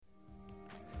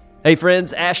Hey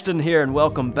friends, Ashton here, and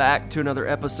welcome back to another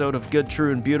episode of Good,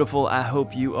 True, and Beautiful. I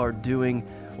hope you are doing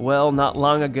well. Not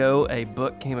long ago, a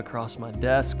book came across my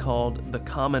desk called The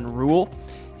Common Rule.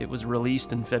 It was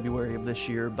released in February of this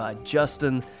year by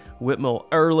Justin Whitmel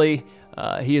Earley.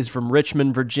 He is from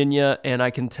Richmond, Virginia, and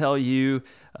I can tell you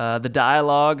the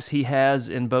dialogues he has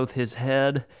in both his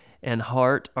head and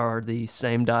heart are the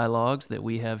same dialogues that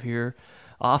we have here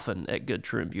often at Good,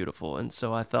 True, and Beautiful. And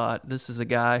so I thought, this is a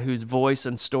guy whose voice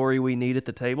and story we need at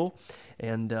the table.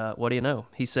 And what do you know?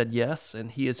 He said yes,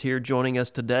 and he is here joining us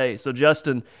today. So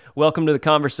Justin, welcome to the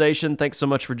conversation. Thanks so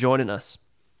much for joining us.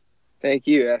 Thank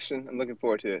you, Ashton. I'm looking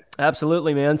forward to it.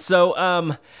 Absolutely, man. So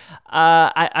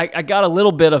I got a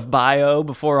little bit of bio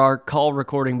before our call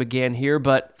recording began here,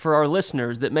 but for our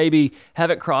listeners that maybe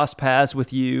haven't crossed paths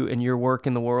with you and your work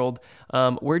in the world,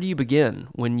 where do you begin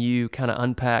when you kind of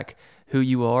unpack who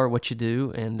you are, what you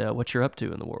do, and what you're up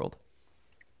to in the world?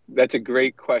 That's a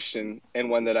great question, and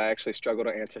one that I actually struggle to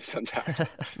answer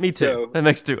sometimes. Me too. So, that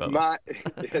makes two of us.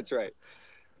 That's right.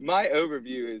 My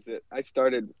overview is that I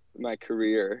started my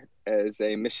career as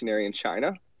a missionary in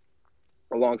China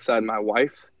alongside my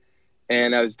wife,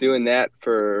 and I was doing that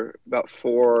for about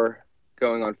 4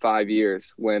 going on 5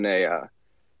 years when a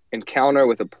encounter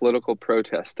with a political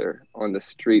protester on the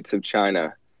streets of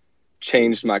China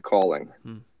changed my calling.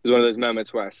 It was one of those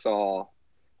moments where I saw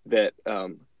that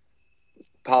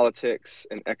politics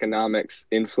and economics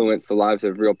influence the lives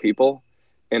of real people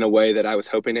in a way that I was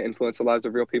hoping to influence the lives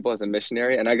of real people as a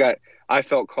missionary. And I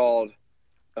felt called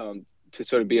to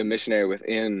sort of be a missionary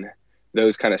within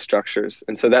those kind of structures.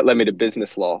 And so that led me to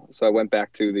business law. So I went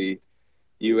back to the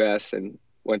U.S. and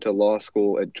went to law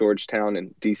school at Georgetown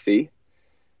in D.C.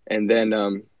 And then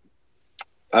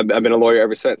I've been a lawyer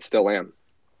ever since, still am.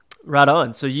 Right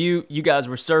on. So you guys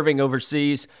were serving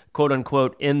overseas, quote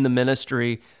unquote, in the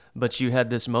ministry, but you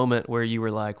had this moment where you were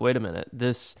like, wait a minute,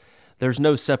 there's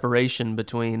no separation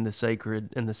between the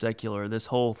sacred and the secular. This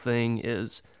whole thing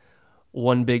is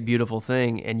one big, beautiful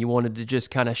thing. And you wanted to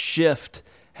just kind of shift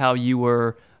how you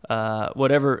were,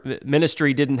 whatever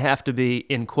ministry didn't have to be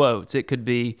in quotes. It could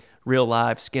be real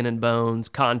life, skin and bones,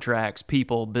 contracts,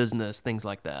 people, business, things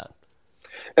like that.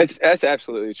 That's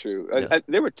absolutely true. Yeah.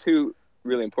 There were 2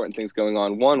 really important things going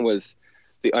on. One was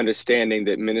the understanding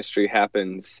that ministry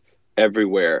happens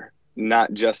everywhere,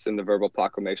 not just in the verbal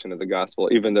proclamation of the gospel,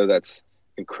 even though that's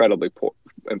incredibly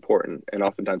important and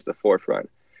oftentimes the forefront.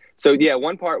 So yeah,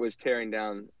 one part was tearing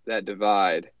down that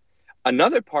divide.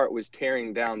 Another part was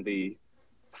tearing down the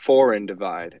foreign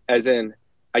divide, as in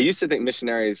I used to think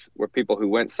missionaries were people who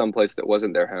went someplace that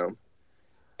wasn't their home.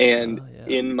 And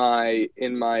in my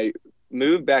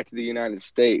move back to the United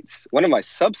States, one of my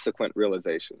subsequent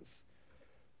realizations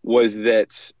was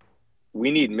that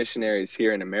we need missionaries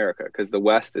here in America because the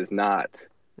West is not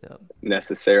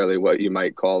necessarily what you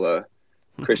might call a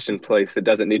Christian place that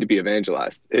doesn't need to be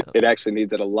evangelized. It actually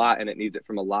needs it a lot, and it needs it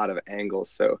from a lot of angles.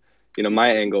 So,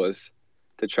 my angle is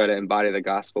to try to embody the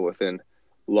gospel within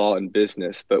law and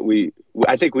business. But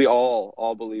I think we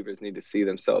all believers need to see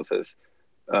themselves as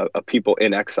a people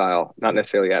in exile, not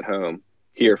necessarily at home,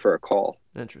 here for a call.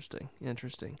 Interesting.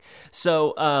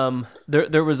 So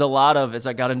there was a lot of, as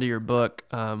I got into your book,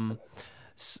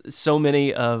 so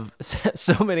many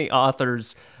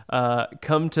authors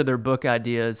come to their book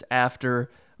ideas after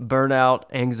burnout,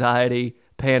 anxiety,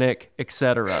 panic,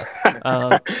 etc.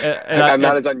 I'm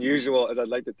not as unusual as I'd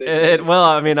like to think.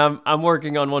 I'm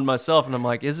working on one myself, and I'm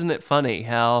like, isn't it funny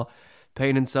how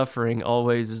pain and suffering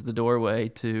always is the doorway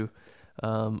to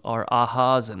our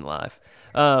ahas in life?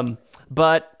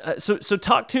 So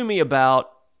talk to me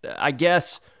about, I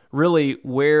guess, really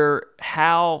where,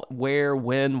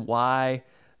 when, why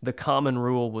the Common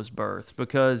Rule was birthed,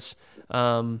 because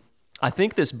I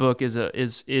think this book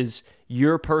is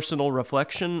your personal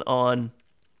reflection on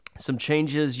some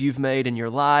changes you've made in your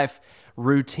life,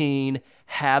 routine,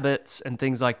 habits, and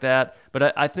things like that.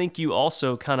 But I think you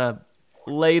also kind of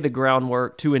lay the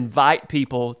groundwork to invite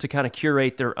people to kind of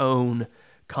curate their own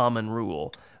common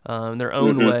rule. Their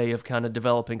own way of kind of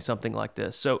developing something like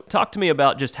this. So talk to me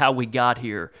about just how we got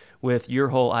here with your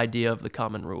whole idea of the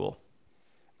common rule.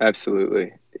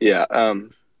 Absolutely. Yeah.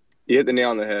 You hit the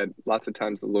nail on the head. Lots of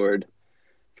times the Lord,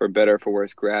 for better or for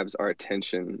worse, grabs our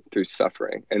attention through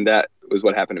suffering. And that was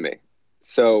what happened to me.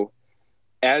 So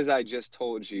as I just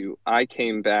told you, I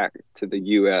came back to the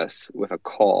U.S. with a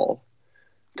call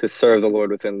to serve the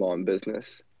Lord within law and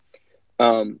business.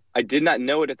 I did not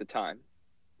know it at the time,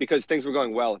 because things were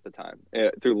going well at the time.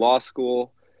 Through law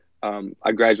school,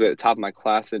 I graduated at the top of my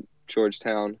class at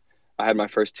Georgetown. I had my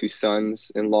first 2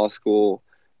 sons in law school.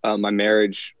 My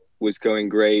marriage was going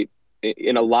great.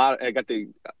 I got the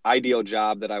ideal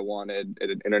job that I wanted at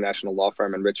an international law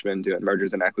firm in Richmond doing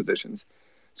mergers and acquisitions.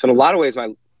 So in a lot of ways,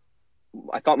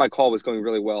 I thought my call was going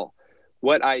really well.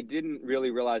 What I didn't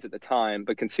really realize at the time,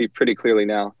 but can see pretty clearly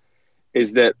now,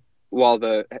 is that while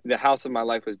the house of my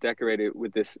life was decorated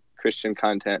with this Christian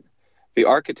content, the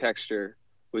architecture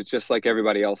was just like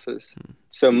everybody else's.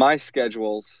 So my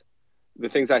schedules, the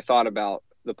things I thought about,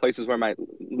 the places where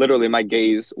literally my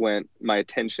gaze went, my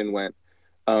attention went,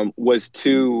 was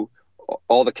to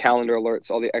all the calendar alerts,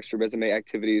 all the extra resume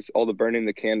activities, all the burning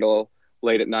the candle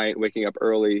late at night, waking up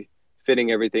early,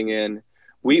 fitting everything in.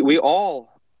 We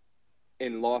all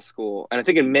in law school, and I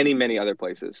think in many, many other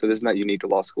places, so this is not unique to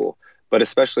law school, but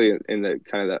especially in the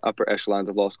kind of the upper echelons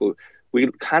of law school,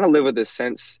 we kind of live with this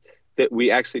sense that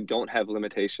we actually don't have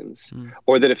limitations,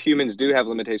 or that if humans do have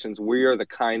limitations, we are the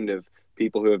kind of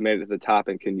people who have made it to the top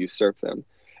and can usurp them.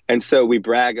 And so we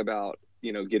brag about,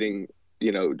 getting,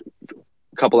 a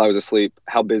couple hours of sleep,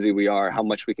 how busy we are, how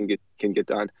much we can get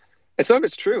done. And some of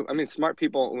it's true. I mean, smart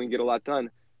people, we can get a lot done,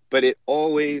 but it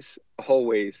always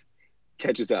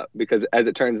catches up, because as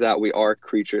it turns out, we are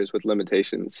creatures with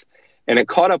limitations. And it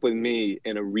caught up with me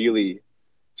in a really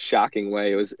shocking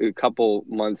way. It was a couple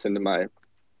months into my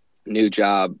new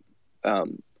job. I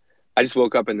just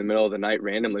woke up in the middle of the night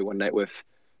randomly one night with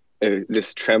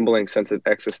this trembling sense of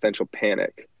existential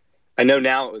panic. I know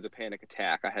now it was a panic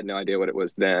attack. I had no idea what it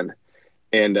was then.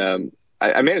 And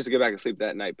I managed to go back and sleep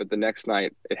that night, but the next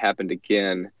night it happened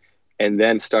again, and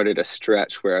then started a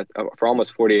stretch where for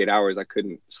almost 48 hours I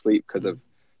couldn't sleep because of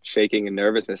shaking and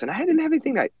nervousness. And I didn't have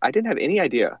anything. I didn't have any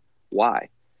idea why.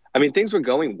 I mean, things were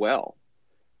going well,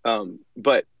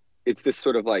 but it's this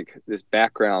sort of like this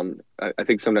background. I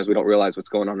think sometimes we don't realize what's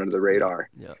going on under the radar.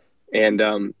 Yeah.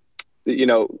 And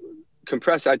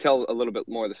compress. I tell a little bit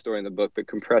more of the story in the book, but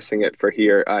compressing it for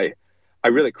here, I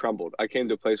really crumbled. I came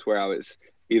to a place where I was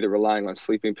either relying on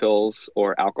sleeping pills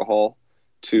or alcohol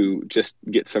to just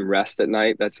get some rest at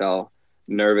night. That's how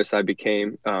nervous I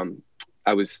became.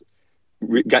 I was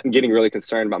getting really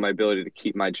concerned about my ability to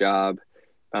keep my job.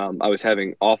 I was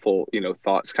having awful,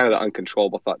 thoughts, kind of the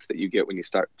uncontrollable thoughts that you get when you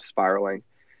start spiraling.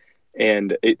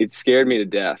 And it scared me to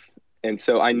death. And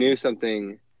so I knew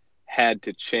something had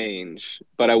to change,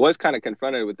 but I was kind of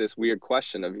confronted with this weird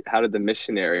question of how did the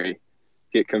missionary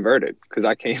get converted? Because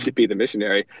I came to be the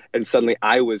missionary, and suddenly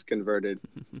I was converted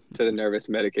to the nervous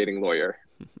medicating lawyer.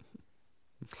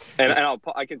 And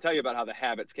I can tell you about how the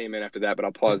habits came in after that, but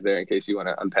I'll pause there in case you want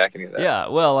to unpack any of that. Yeah,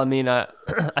 well, I mean, I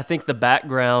think the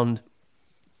background,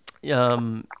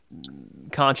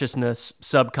 consciousness,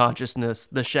 subconsciousness,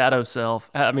 the shadow self,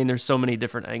 I mean, there's so many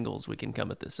different angles we can come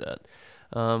at this at.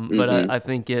 But I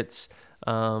think it's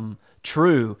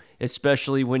true,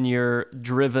 especially when you're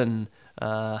driven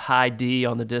high D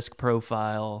on the disc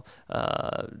profile,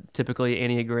 typically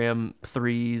Enneagram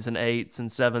 3s and 8s and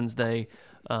 7s,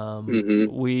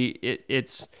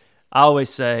 it's, I always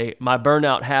say my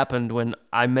burnout happened when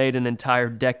I made an entire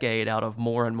decade out of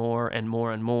more and more and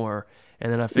more and more.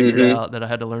 And then I figured out that I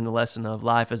had to learn the lesson of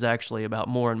life is actually about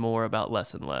more and more, about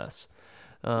less and less.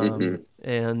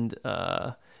 And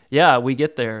yeah, we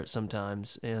get there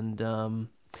sometimes. And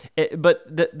but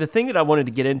the thing that I wanted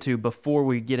to get into before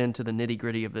we get into the nitty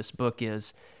gritty of this book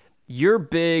is you're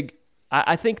big.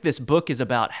 I think this book is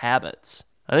about habits.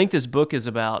 I think this book is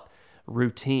about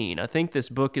routine. I think this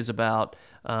book is about,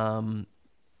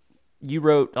 you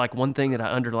wrote like one thing that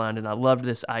I underlined, and I loved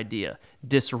this idea: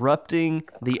 disrupting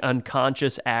the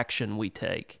unconscious action we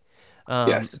take.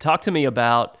 Yes. Talk to me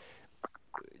about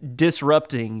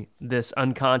disrupting this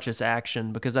unconscious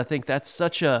action, because I think that's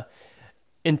such a,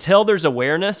 until there's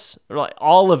awareness, like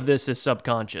all of this is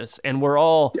subconscious, and we're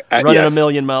all running a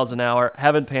million miles an hour,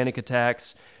 having panic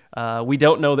attacks. We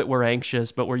don't know that we're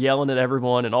anxious, but we're yelling at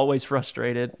everyone and always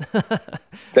frustrated.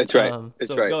 That's right.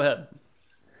 That's right. Go ahead.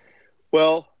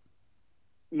 Well,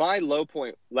 my low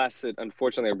point lasted,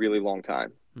 unfortunately, a really long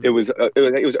time. It was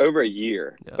over a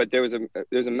year, but there was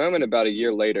a moment about a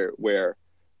year later where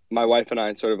my wife and I,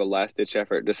 in sort of a last-ditch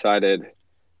effort, decided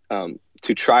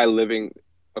to try living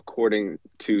according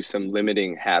to some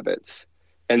limiting habits.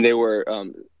 And they were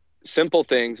simple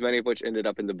things, many of which ended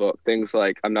up in the book. Things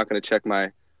like, I'm not going to check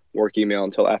my work email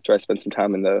until after I spend some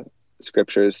time in the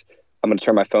scriptures. I'm going to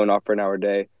turn my phone off for an hour a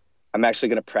day. I'm actually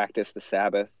going to practice the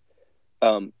Sabbath.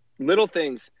 Little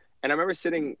things. And I remember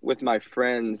sitting with my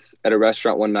friends at a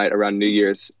restaurant one night around New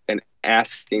Year's and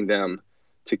asking them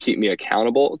to keep me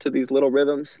accountable to these little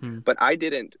rhythms. But I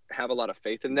didn't have a lot of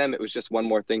faith in them. It was just one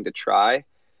more thing to try.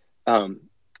 And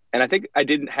I think I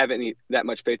didn't have that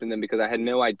much faith in them because I had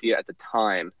no idea at the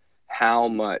time how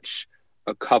much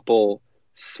a couple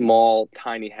small,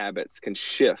 tiny habits can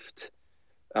shift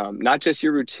not just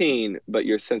your routine, but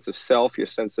your sense of self, your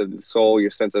sense of the soul, your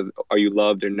sense of are you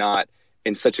loved or not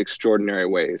in such extraordinary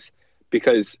ways.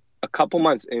 Because a couple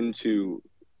months into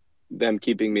them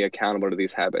keeping me accountable to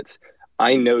these habits,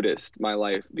 I noticed my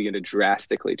life begin to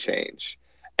drastically change.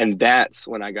 And that's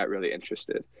when I got really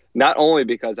interested. Not only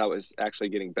because I was actually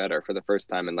getting better for the first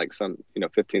time in like some,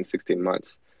 15, 16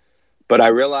 months, but I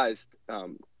realized,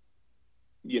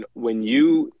 when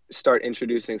you start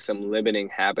introducing some limiting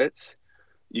habits,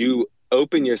 you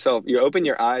open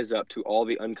your eyes up to all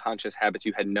the unconscious habits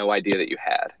you had no idea that you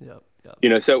had. Yep,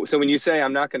 yep. So when you say,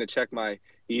 I'm not going to check my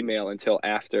email until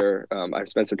after I've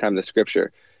spent some time in the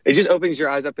scripture, it just opens your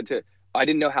eyes up into, I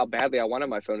didn't know how badly I wanted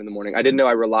my phone in the morning. I didn't know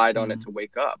I relied on it to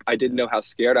wake up. I didn't know how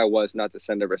scared I was not to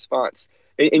send a response.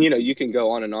 And you can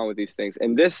go on and on with these things.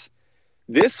 And this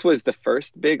was the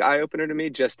first big eye opener to me,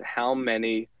 just how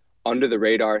many under the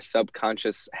radar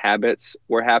subconscious habits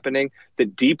were happening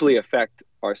that deeply affect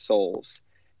our souls.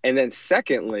 And then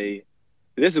secondly,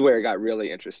 this is where it got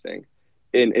really interesting.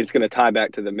 And it's going to tie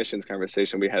back to the missions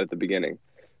conversation we had at the beginning.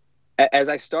 As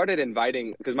I started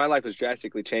inviting, because my life was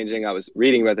drastically changing, I was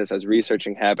reading about this, I was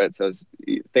researching habits, I was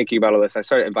thinking about all this, I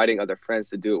started inviting other friends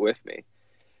to do it with me.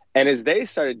 And as they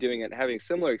started doing it and having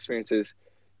similar experiences,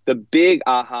 the big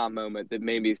aha moment that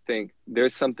made me think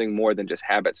there's something more than just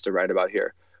habits to write about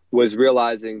here was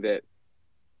realizing that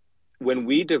when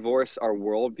we divorce our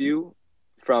worldview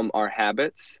from our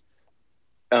habits,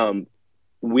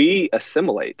 we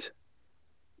assimilate.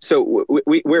 So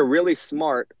we're really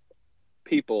smart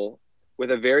people with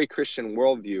a very Christian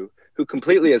worldview who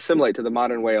completely assimilate to the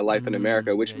modern way of life in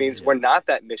America, which means we're not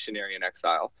that missionary in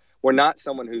exile. We're not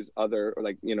someone who's other, or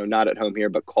not at home here,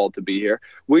 but called to be here.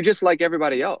 We're just like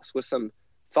everybody else with some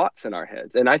thoughts in our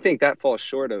heads. And I think that falls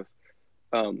short of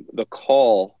the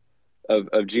call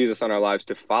of Jesus on our lives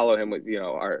to follow him with,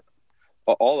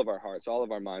 all of our hearts, all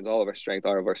of our minds, all of our strength,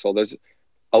 all of our soul. There's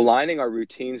aligning our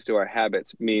routines to our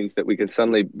habits means that we can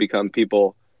suddenly become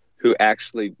people who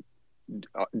actually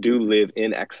do live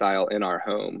in exile in our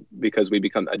home because we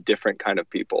become a different kind of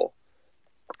people.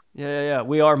 Yeah.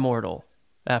 We are mortal,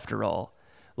 after all.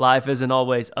 Life isn't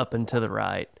always up and to the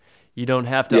right. You don't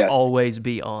have to always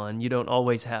be on. You don't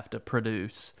always have to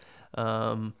produce.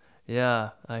 Yeah,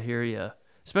 I hear you.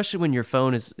 Especially when your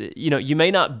phone is, you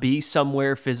may not be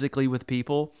somewhere physically with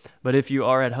people, but if you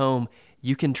are at home,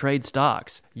 you can trade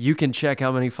stocks. You can check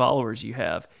how many followers you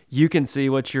have. You can see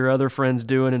what your other friends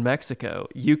doing in Mexico.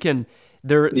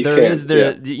 There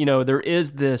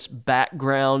is this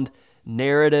background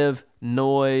narrative,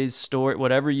 noise, story,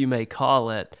 whatever you may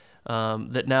call it,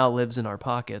 that now lives in our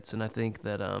pockets. And I think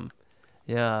that,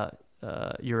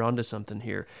 you're onto something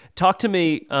here. Talk to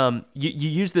me. You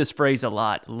use this phrase a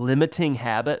lot, limiting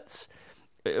habits,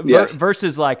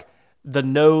 versus like the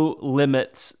no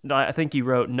limits. I think you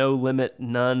wrote no limit,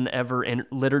 none ever in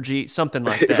liturgy, something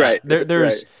like that.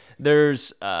 Right.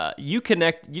 There's you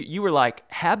connect. You were like,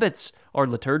 habits are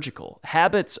liturgical.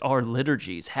 Habits are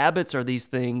liturgies. Habits are these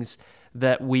things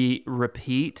that we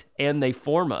repeat and they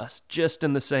form us just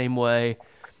in the same way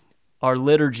our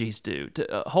liturgies do.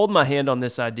 Hold my hand on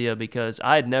this idea because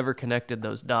I had never connected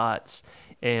those dots.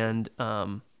 And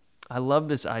I love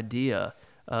this idea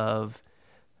of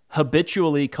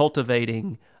habitually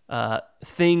cultivating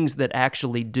things that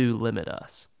actually do limit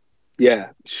us. Yeah,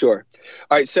 sure.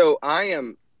 All right. So I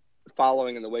am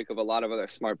following in the wake of a lot of other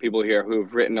smart people here who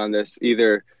have written on this,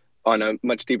 either on a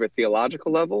much deeper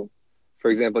theological level,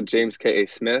 for example, James K.A.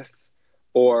 Smith,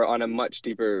 or on a much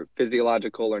deeper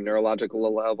physiological or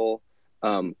neurological level,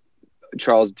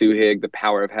 Charles Duhigg, The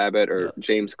Power of Habit, or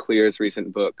James Clear's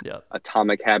recent book,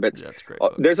 Atomic Habits. That's a great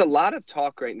book. There's a lot of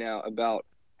talk right now about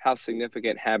how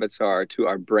significant habits are to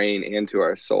our brain and to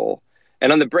our soul.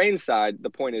 And on the brain side,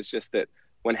 the point is just that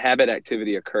when habit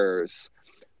activity occurs,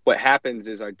 what happens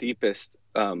is our deepest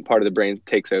part of the brain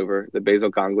takes over, the basal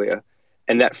ganglia,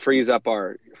 and that frees up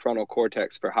our frontal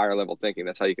cortex for higher level thinking.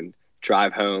 That's how you can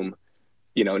drive home,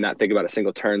 not think about a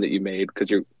single turn that you made because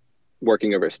you're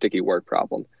working over a sticky work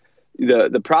problem.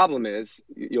 The problem is,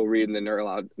 you'll read in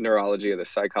the neurology of the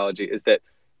psychology, is that,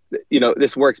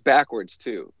 this works backwards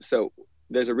too. So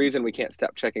there's a reason we can't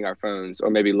stop checking our phones or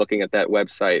maybe looking at that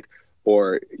website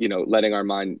or, letting our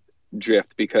mind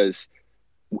drift, because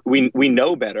we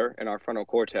know better in our frontal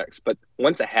cortex. But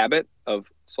once a habit of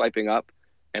swiping up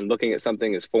and looking at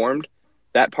something is formed,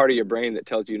 that part of your brain that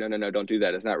tells you, no, don't do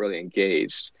that, is not really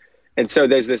engaged. And so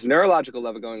there's this neurological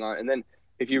level going on. And then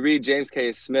if you read James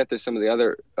K. Smith or some of the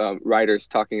other writers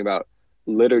talking about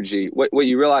liturgy, what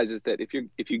you realize is that if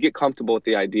you get comfortable with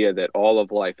the idea that all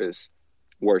of life is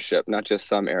worship, not just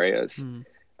some areas,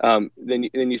 then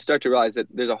you start to realize that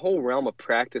there's a whole realm of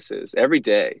practices every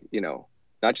day,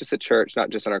 not just at church, not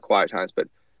just on our quiet times, but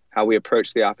how we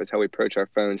approach the office, how we approach our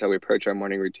phones, how we approach our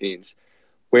morning routines,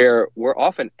 where we're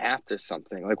often after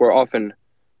something, like we're often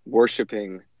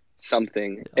worshiping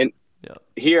something. Yeah. And Yeah.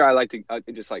 here I like to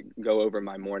just like go over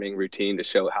my morning routine to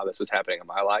show how this was happening in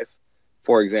my life.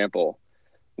 For example,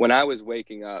 when I was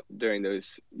waking up during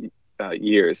those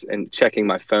years and checking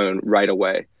my phone right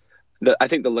away, I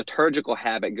think the liturgical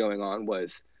habit going on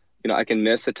was, I can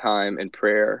miss a time in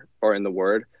prayer or in the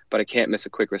Word, but I can't miss a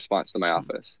quick response to my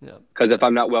office. Because if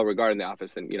I'm not well regarded in the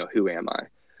office, then who am I?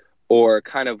 Or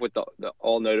kind of with the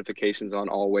all notifications on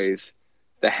always,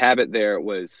 the habit there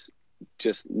was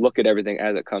just look at everything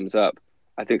as it comes up.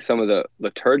 I think some of the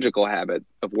liturgical habit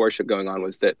of worship going on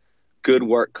was that good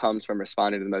work comes from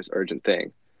responding to the most urgent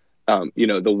thing.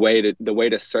 The way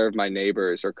to serve my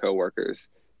neighbors or coworkers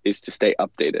is to stay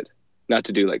updated, not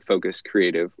to do like focused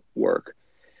creative work.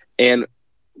 And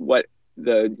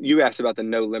you asked about the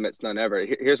no limits, none ever.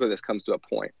 Here's where this comes to a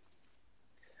point.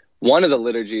 One of the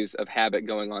liturgies of habit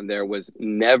going on there was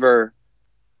never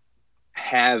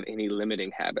have any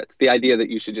limiting habits. The idea that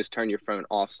you should just turn your phone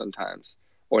off sometimes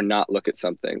or not look at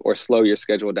something or slow your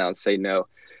schedule down, say no.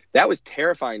 That was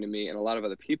terrifying to me and a lot of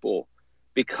other people,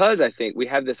 because I think we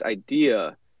have this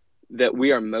idea that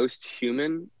we are most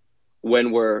human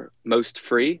when we're most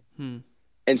free.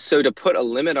 And so to put a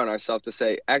limit on ourselves to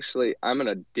say, actually, I'm going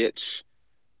to ditch,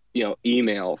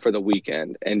 email for the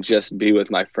weekend and just be with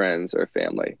my friends or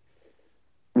family.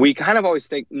 We kind of always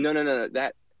think, no,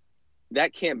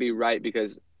 that can't be right,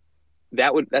 because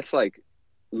that's like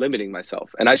limiting myself,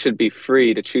 and I should be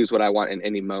free to choose what I want in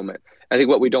any moment. I think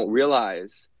what we don't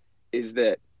realize is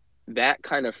that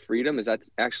kind of freedom is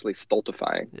actually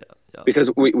stultifying,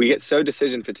 because we get so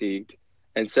decision fatigued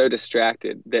and so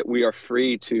distracted that we are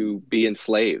free to be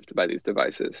enslaved by these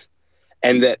devices.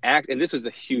 And and this was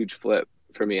a huge flip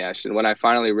for me, Ashton, when I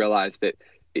finally realized that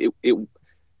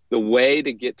the way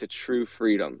to get to true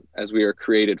freedom, as we are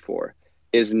created for,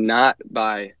 is not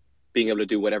by being able to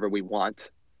do whatever we want.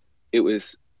 It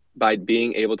was by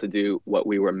being able to do what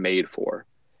we were made for.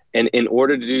 And in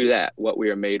order to do that, what we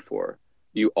are made for,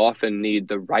 you often need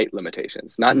the right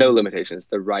limitations, not no limitations,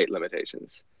 the right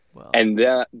limitations. Wow. And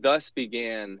thus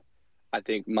began, I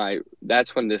think,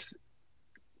 that's when this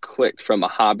clicked from a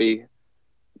hobby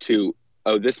to,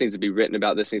 this needs to be written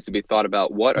about, this needs to be thought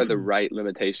about. What are the right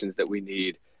limitations that we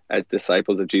need as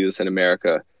disciples of Jesus in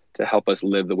America to help us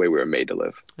live the way we were made to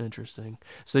live? Interesting.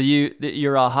 So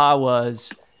your aha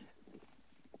was,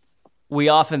 we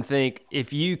often think,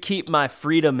 if you keep my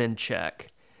freedom in check,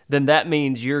 then that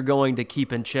means you're going to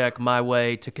keep in check my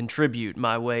way to contribute,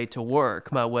 my way to work,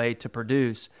 my way to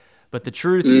produce. But the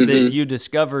truth that you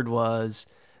discovered was,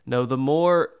 no, the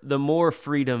more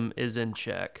freedom is in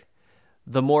check,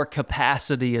 the more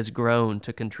capacity is grown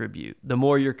to contribute, the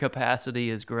more your capacity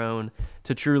is grown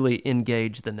to truly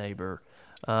engage the neighbor.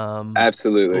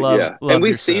 Absolutely. Love and we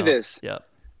yourself. see this. Yeah.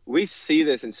 We see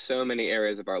this in so many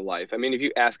areas of our life. I mean, if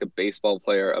you ask a baseball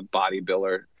player, a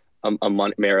bodybuilder,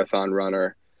 a marathon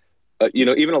runner,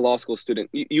 even a law school student,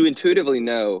 you intuitively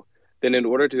know that in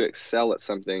order to excel at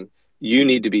something, you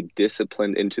need to be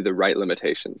disciplined into the right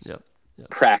limitations. Yep.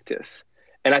 Practice.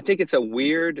 And I think it's a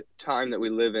weird time that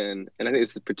we live in, and I think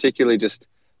it's particularly just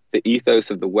the ethos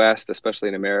of the West, especially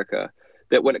in America,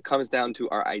 that when it comes down to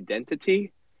our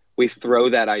identity, we throw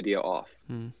that idea off.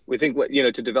 We think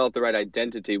to develop the right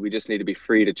identity, we just need to be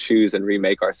free to choose and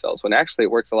remake ourselves, when actually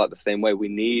it works a lot the same way. We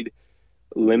need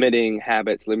limiting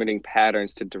habits, limiting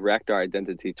patterns to direct our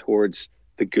identity towards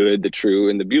the good, the true,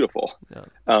 and the beautiful.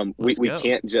 We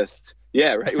can't just, we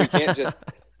can't just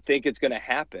think it's going to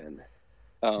happen.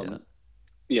 And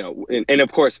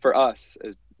of course for us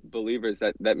as believers,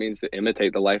 that means to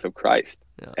imitate the life of Christ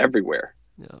everywhere.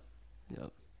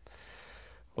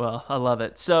 Well, I love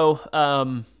it. So,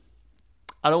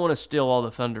 I don't want to steal all the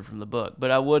thunder from the book,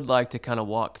 but I would like to kind of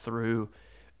walk through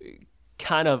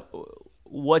kind of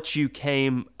what you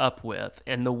came up with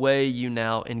and the way you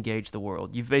now engage the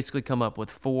world. You've basically come up with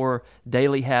 4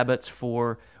 daily habits,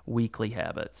 4 weekly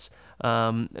habits.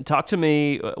 Talk to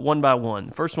me one by one.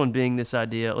 First one being this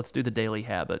idea, let's do the daily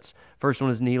habits. First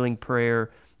one is kneeling prayer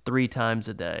 3 times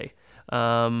a day.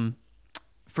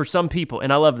 For some people,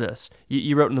 and I love this,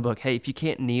 you wrote in the book, hey, if you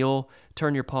can't kneel,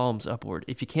 turn your palms upward.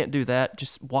 If you can't do that,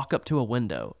 just walk up to a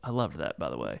window. I loved that, by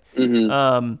the way.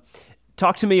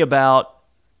 Talk to me about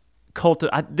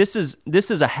this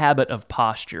is a habit of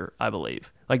posture, I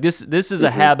believe. Like this is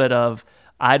a habit of,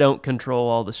 I don't control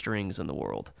all the strings in the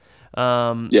world.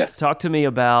 Yes. Talk to me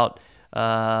about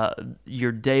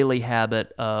your daily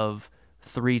habit of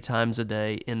 3 times a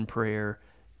day in prayer,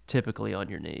 typically on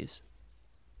your knees?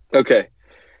 Okay.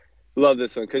 Love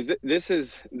this one because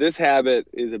this habit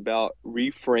is about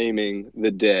reframing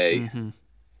the day Mm-hmm.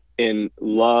 in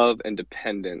love and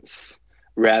dependence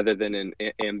rather than in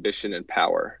ambition and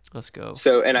power. Let's go.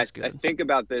 So, and I, That's I good. think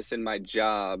about this in my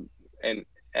job, and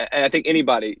I think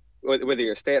anybody, whether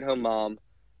you're a stay-at-home mom,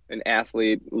 an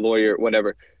athlete, lawyer,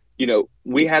 whatever,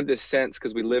 we have this sense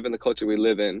because we live in the culture we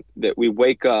live in that we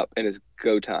wake up and it's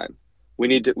go time. We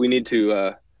need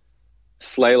to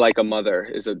slay like a mother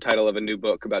is a title of a new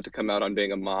book about to come out on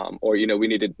being a mom, or we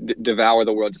need to devour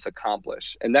the world, just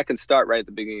accomplish, and that can start right at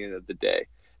the beginning of the day.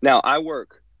 Now, I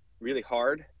work really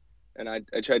hard, and I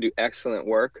try to do excellent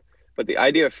work, but the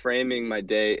idea of framing my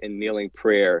day in kneeling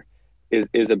prayer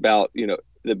is about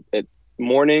the at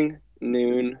morning,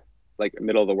 noon, like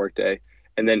middle of the workday,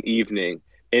 and then evening,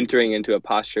 entering into a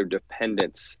posture of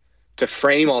dependence to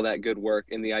frame all that good work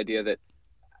in the idea that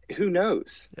who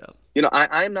knows? Yeah.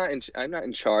 I'm not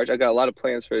in charge. I got a lot of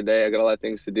plans for today. I got a lot of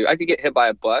things to do. I could get hit by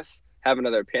a bus, have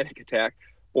another panic attack,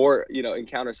 or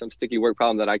encounter some sticky work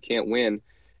problem that I can't win.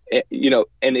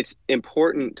 And it's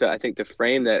important to, I think, to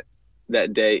frame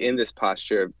that day in this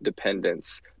posture of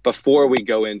dependence before we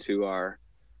go into our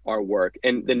work.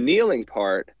 And the kneeling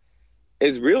part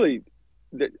is really,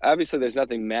 obviously there's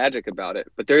nothing magic about it,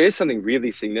 but there is something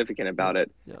really significant about it.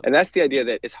 Yeah. And that's the idea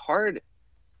that it's hard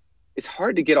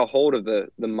to get a hold of the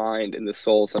mind and the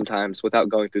soul sometimes without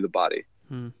going through the body.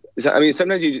 So, I mean,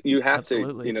 sometimes you have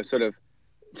Absolutely. to, sort of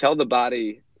tell the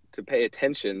body to pay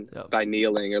attention by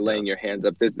kneeling or laying your hands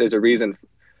up. There's a reason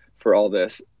for all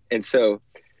this. And so,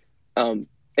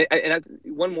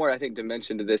 one more, I think,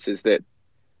 dimension to this is that,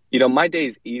 my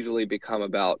days easily become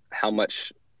about how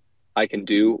much I can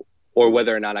do or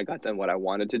whether or not I got done what I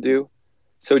wanted to do.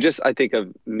 So just, I think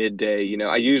of midday,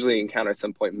 I usually encounter at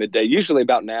some point midday, usually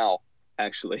about now,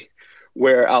 actually,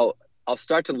 where I'll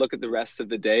start to look at the rest of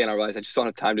the day and I realize I just don't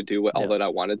have time to do all that I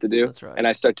wanted to do. That's right. And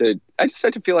I just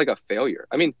start to feel like a failure.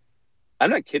 I mean, I'm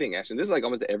not kidding, Ashton. This is like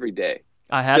almost every day.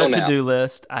 I had a to-do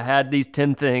list. I had these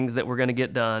 10 things that were going to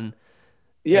get done.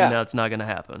 Yeah. And now it's not going to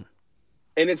happen.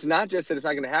 And it's not just that it's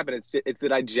not going to happen. It's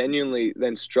that I genuinely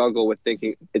then struggle with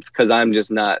thinking it's because I'm just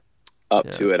not up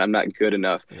to it. I'm not good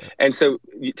enough. Yeah. And so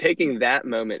taking that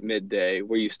moment midday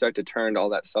where you start to turn to all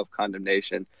that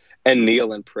self-condemnation and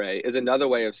kneel and pray is another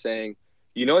way of saying,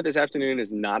 you know what this afternoon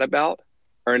is not about?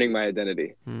 Earning my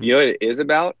identity. You know what it is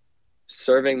about?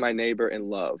 Serving my neighbor in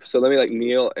love. So let me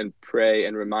kneel and pray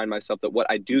and remind myself that what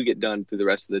I do get done through the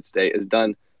rest of this day is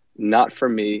done not for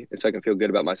me and so I can feel good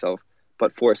about myself,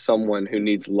 but for someone who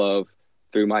needs love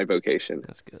through my vocation.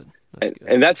 That's good.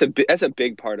 And that's a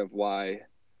big part of why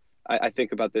I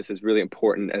think about this as really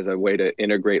important as a way to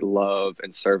integrate love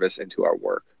and service into our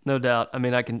work. No doubt. I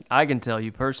mean, I can tell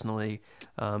you personally,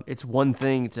 it's one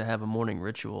thing to have a morning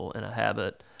ritual and a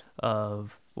habit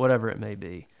of whatever it may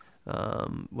be,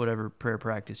 whatever prayer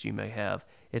practice you may have.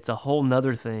 It's a whole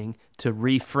nother thing to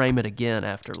reframe it again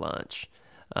after lunch.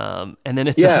 And then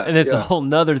it's a whole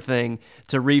nother thing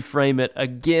to reframe it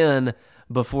again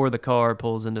before the car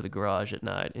pulls into the garage at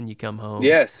night and you come home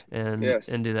and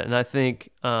do that. And I think,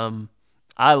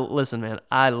 I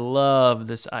love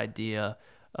this idea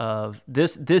of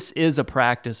this is a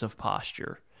practice of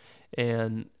posture.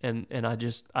 And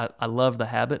I love the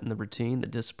habit and the routine, the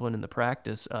discipline and the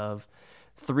practice of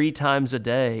 3 times a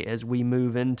day as we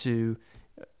move into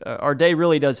our day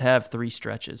really does have 3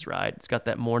 stretches, right? It's got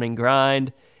that morning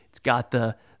grind, it's got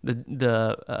the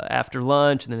after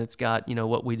lunch, and then it's got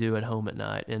what we do at home at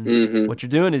night. And what you're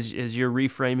doing is you're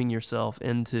reframing yourself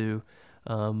into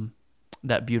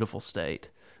that beautiful state,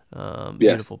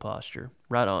 beautiful posture.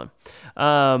 Right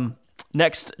on.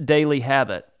 Next daily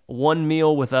habit: one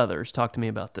meal with others. Talk to me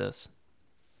about this.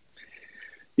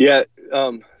 Yeah,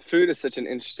 food is such an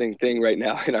interesting thing right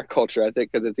now in our culture. I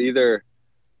think because it's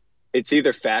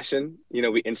either fashion,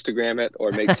 we Instagram it,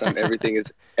 or make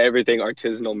everything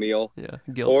artisanal meal. Yeah,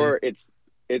 guilty. Or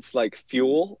it's like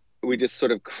fuel. We just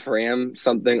sort of cram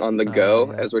something on the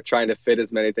go as we're trying to fit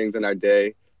as many things in our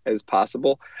day as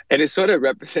possible. And it sort of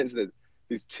represents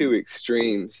these 2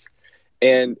 extremes.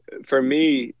 And for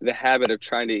me, the habit of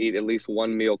trying to eat at least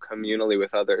one meal communally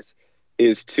with others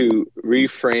is to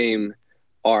reframe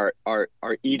our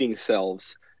eating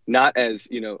selves, not as,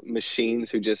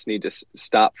 machines who just need to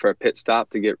stop for a pit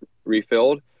stop to get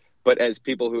refilled, but as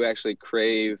people who actually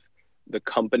crave the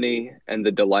company and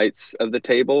the delights of the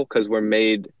table, because we're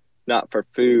made not for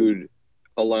food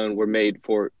alone, we're made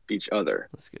for each other.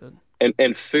 That's good.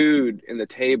 And food in the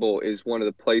table is one of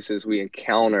the places we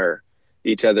encounter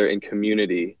each other in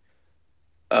community.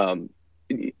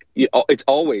 it's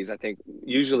always, I think,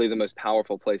 usually the most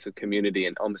powerful place of community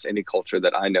in almost any culture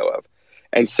that I know of.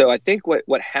 And so I think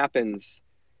what happens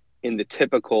in the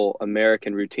typical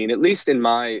American routine, at least in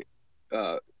my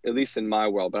world,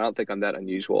 but I don't think I'm that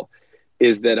unusual,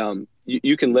 is that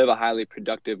you can live a highly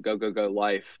productive go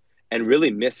life and really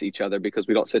miss each other because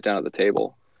we don't sit down at the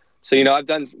table. So, I've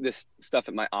done this stuff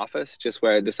at my office just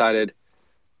where I decided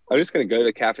I'm just going to go to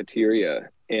the cafeteria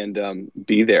and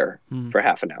be there for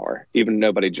half an hour, even if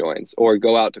nobody joins, or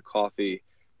go out to coffee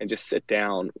and just sit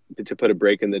down to put a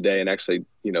break in the day and actually,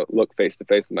 look face to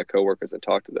face with my coworkers and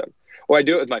talk to them. Or I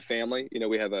do it with my family.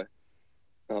 We have a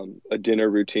dinner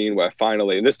routine where I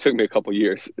finally, and this took me a couple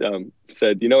years,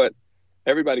 said, you know what,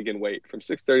 everybody can wait from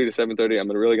 6:30 to 7:30.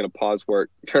 I'm really going to pause work,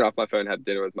 turn off my phone, have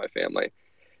dinner with my family.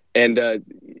 And,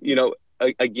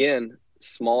 again,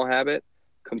 small habit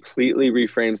completely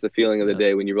reframes the feeling of the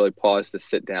day when you really pause to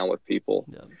sit down with people.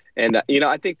 Yeah. And,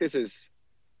 I think this is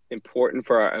important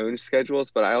for our own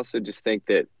schedules, but I also just think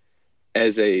that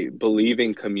as a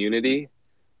believing community,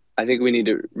 I think we need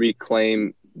to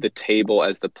reclaim the table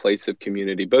as the place of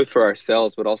community, both for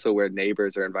ourselves, but also where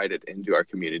neighbors are invited into our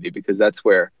community, because that's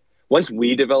where, once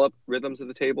we develop rhythms of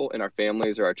the table in our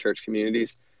families or our church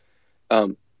communities,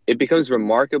 it becomes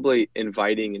remarkably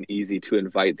inviting and easy to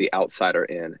invite the outsider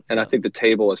in. And I think the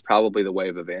table is probably the way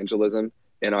of evangelism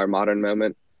in our modern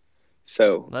moment.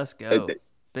 So let's go.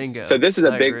 Bingo. So this is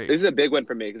a big one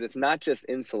for me, because it's not just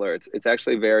insular. It's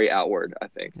actually very outward, I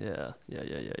think. Yeah.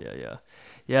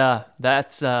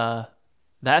 That's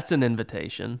an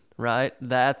invitation, right?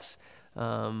 That's,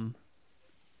 I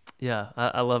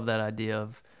love that idea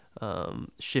of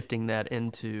shifting that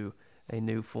into a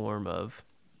new form of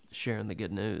sharing the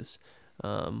good news.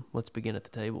 Let's begin at the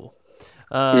table.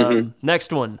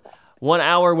 Next one, 1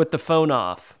 hour with the phone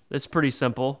off. It's pretty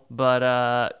simple,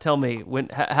 but tell me,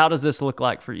 how does this look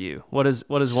like for you? What does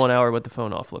 1 hour with the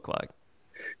phone off look like?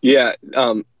 Yeah,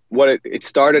 what it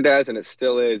started as, and it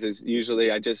still is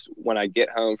usually when I get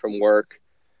home from work,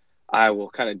 I will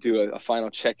kind of do a final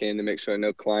check-in to make sure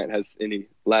no client has any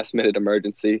last-minute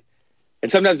emergency.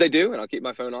 And sometimes they do, and I'll keep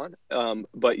my phone on.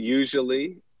 But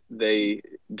usually they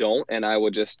don't, and I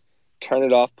will just turn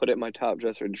it off, put it in my top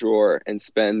dresser drawer, and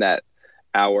spend that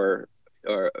hour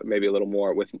or maybe a little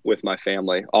more with my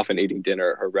family, often eating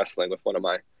dinner or wrestling with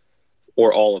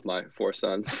or all of my 4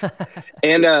 sons.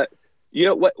 And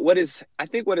what is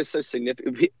so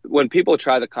significant when people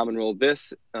try the common rule,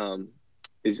 this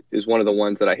is one of the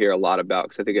ones that I hear a lot about,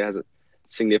 because I think it has a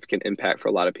significant impact for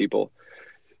a lot of people.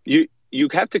 You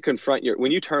have to confront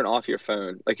when you turn off your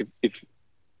phone, like if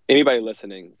anybody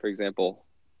listening, for example,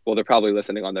 well, they're probably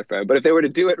listening on their phone, but if they were to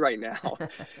do it right now,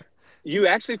 you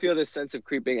actually feel this sense of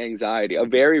creeping anxiety, a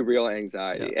very real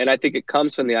anxiety. Yeah. And I think it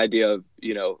comes from the idea of,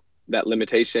 that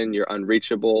limitation, you're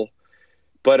unreachable.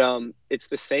 But it's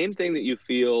the same thing that you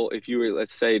feel if you were,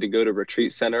 let's say, to go to a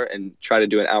retreat center and try to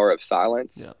do an hour of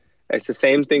silence. Yeah. It's the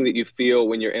same thing that you feel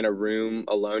when you're in a room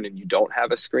alone and you don't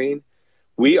have a screen.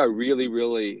 We are really,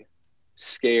 really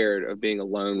scared of being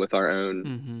alone with our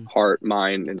own heart,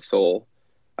 mind, and soul.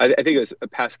 I think it was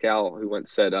Pascal who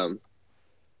once said,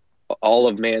 all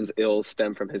of man's ills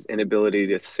stem from his inability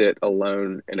to sit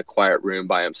alone in a quiet room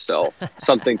by himself,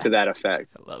 something to that effect.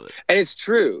 I love it. And it's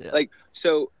true. Yeah.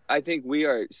 So I think we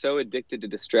are so addicted to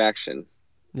distraction.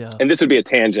 Yeah. And this would be a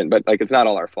tangent, but it's not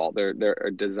all our fault. There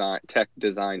are tech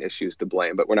design issues to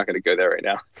blame, but we're not going to go there right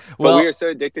now. Well, but we are so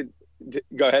addicted.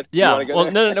 Go ahead. Yeah.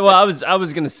 No. Well, I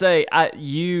was going to say,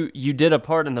 you did a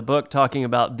part in the book talking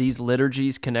about these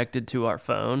liturgies connected to our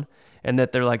phone, and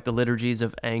that they're like the liturgies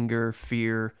of anger,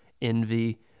 fear,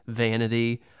 envy,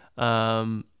 vanity,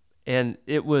 and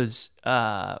it was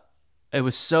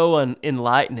so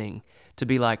enlightening to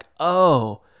be like,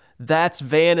 oh, that's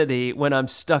vanity when I'm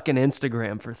stuck in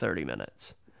Instagram for 30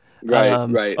 minutes.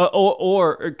 Right.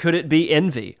 Or could it be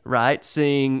envy, right?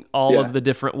 Seeing all of the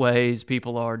different ways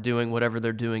people are doing whatever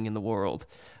they're doing in the world.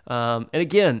 And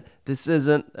again, this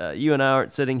isn't, you and I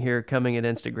aren't sitting here coming at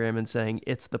Instagram and saying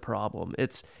it's the problem.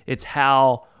 It's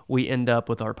how we end up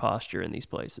with our posture in these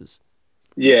places.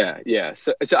 Yeah.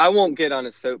 So I won't get on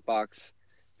a soapbox,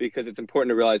 because it's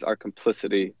important to realize our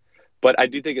complicity. But I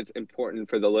do think it's important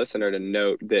for the listener to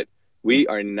note that we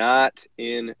are not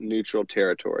in neutral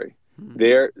territory.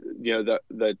 There,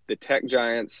 the tech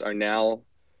giants are now,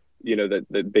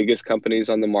 the biggest companies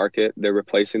on the market. They're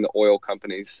replacing the oil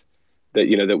companies that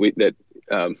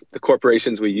the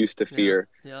corporations we used to fear.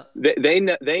 Yeah. They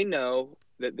know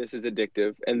that this is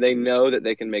addictive, and they know that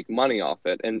they can make money off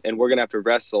it. And we're going to have to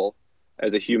wrestle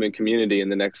as a human community in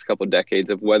the next couple of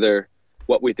decades of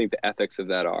what we think the ethics of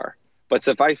that are. But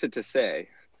suffice it to say,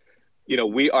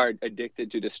 we are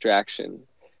addicted to distraction.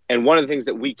 And one of the things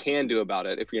that we can do about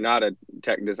it, if you're not a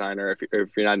tech designer, if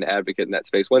you're not an advocate in that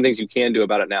space, one of the things you can do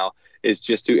about it now is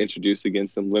just to introduce, again,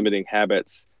 some limiting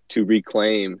habits to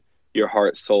reclaim your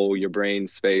heart, soul, your brain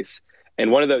space.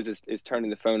 And one of those is turning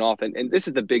the phone off. And this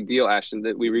is the big deal, Ashton,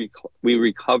 that we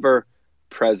recover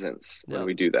presence when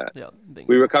we do that.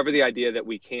 We recover the idea that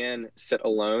we can sit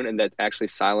alone, and that actually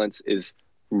silence is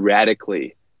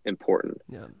radically important.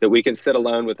 That we can sit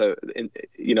alone with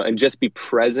and just be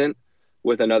present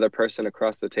with another person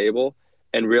across the table,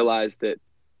 and realize that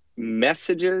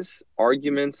messages,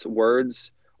 arguments,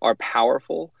 words are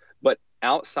powerful, but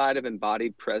outside of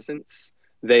embodied presence,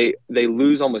 they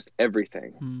lose almost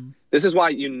everything. This is why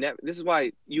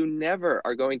you never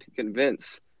are going to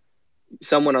convince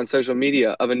someone on social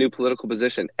media of a new political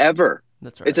position ever.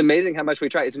 That's right. It's amazing how much we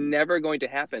try. It's never going to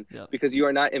happen because you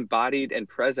are not embodied and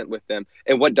present with them.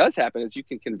 And what does happen is you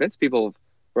can convince people of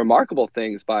remarkable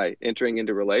things by entering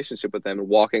into relationship with them and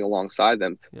walking alongside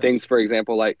them. Things, for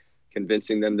example, like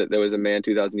convincing them that there was a man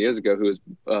 2,000 years ago who was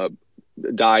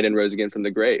died and rose again from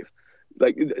the grave.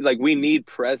 Like we need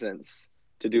presence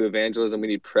to do evangelism. We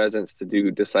need presence to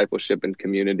do discipleship and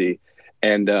community.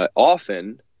 And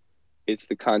often it's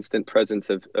the constant presence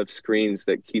of screens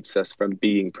that keeps us from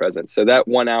being present. So that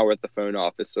 1 hour at the phone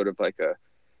off is sort of like a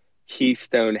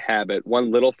keystone habit,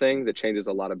 one little thing that changes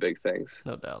a lot of big things.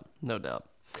 No doubt.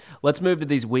 Let's move to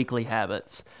these weekly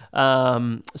habits.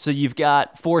 So you've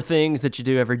got 4 things that you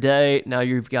do every day. Now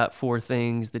you've got 4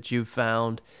 things that you've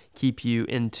found keep you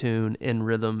in tune, in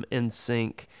rhythm, in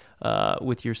sync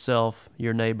with yourself,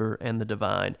 your neighbor, and the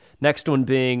divine. Next one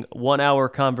being 1 hour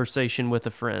conversation with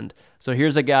a friend. So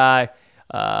here's a guy,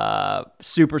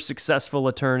 super successful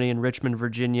attorney in Richmond,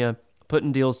 Virginia,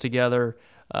 putting deals together,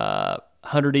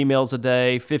 100 emails a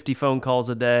day, 50 phone calls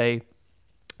a day,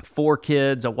 4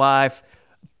 kids, a wife,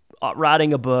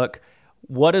 writing a book.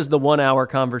 What does the 1 hour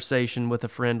conversation with a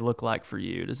friend look like for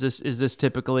you? Is this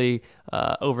typically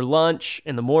over lunch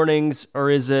in the mornings, or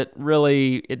is it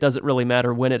really, it doesn't really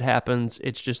matter when it happens?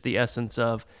 It's just the essence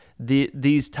of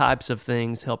these types of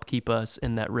things help keep us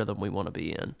in that rhythm we want to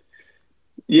be in.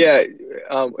 Yeah,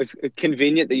 it's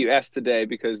convenient that you asked today,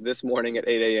 because this morning at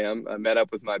 8 a.m. I met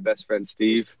up with my best friend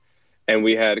Steve, and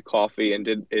we had coffee and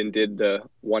did the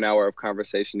 1 hour of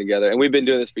conversation together. And we've been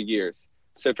doing this for years.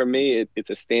 So for me, it's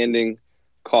a standing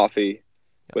coffee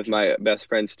with my best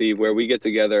friend Steve, where we get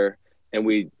together and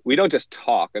we don't just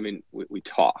talk. I mean, we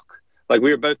talk. Like, we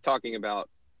were both talking about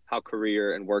how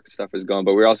career and work stuff is going,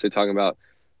 but we're also talking about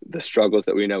the struggles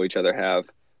that we know each other have,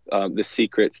 the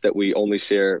secrets that we only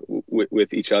share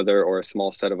with each other or a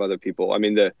small set of other people. I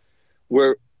mean,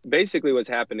 we're basically, what's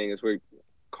happening is we're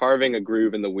carving a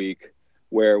groove in the week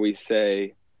where we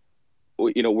say,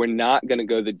 we're not going to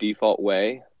go the default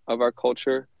way of our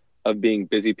culture of being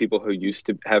busy people who used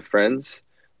to have friends.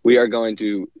 We are going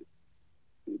to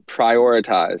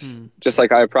prioritize, just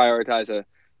like I prioritize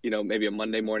maybe a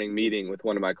Monday morning meeting with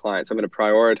one of my clients. I'm going to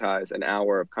prioritize an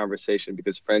hour of conversation,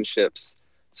 because friendships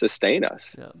sustain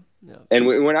us. And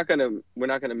we're not going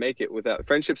to make it without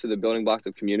friendships. Are the building blocks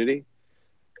of community,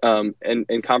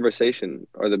 and conversation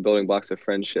are the building blocks of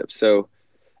friendship. So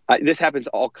this happens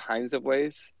all kinds of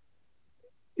ways,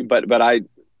 but I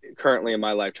currently in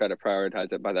my life try to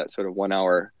prioritize it by that sort of 1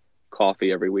 hour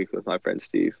coffee every week with my friend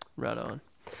Steve. Right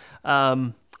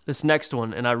on. This next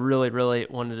one, and I really, really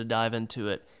wanted to dive into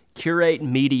it. Curate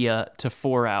media to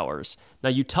 4 hours. Now,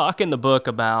 you talk in the book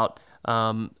about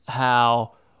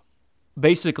how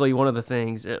basically one of the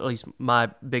things, at least my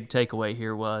big takeaway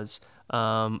here, was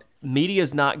media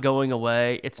is not going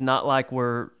away. It's not like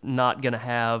we're not going to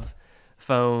have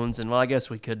phones, and well, I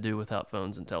guess we could do without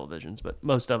phones and televisions, but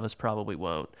most of us probably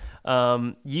won't.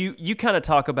 You kind of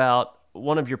talk about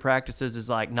one of your practices is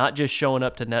like not just showing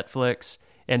up to Netflix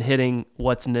and hitting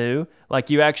what's new. Like,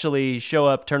 you actually show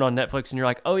up, turn on Netflix, and you're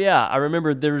like, oh yeah, I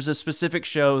remember there was a specific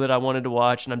show that I wanted to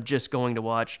watch, and I'm just going to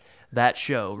watch that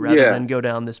show rather than go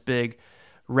down this big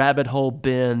rabbit hole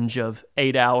binge of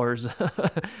 8 hours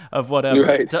of whatever.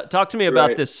 Right. Talk to me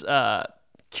about this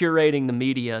curating the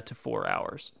media to 4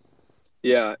 hours.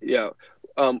 Yeah.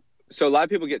 So a lot of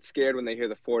people get scared when they hear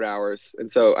the 4 hours.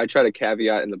 And so I try to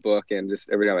caveat in the book, and just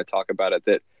every time I talk about it,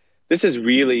 that this is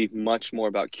really much more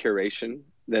about curation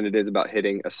than it is about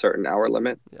hitting a certain hour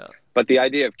limit. But the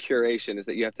idea of curation is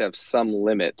that you have to have some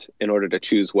limit in order to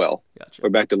choose well. We're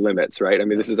back to limits, right? I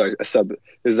mean, this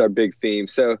is our big theme.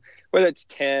 So whether it's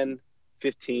 10,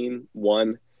 15,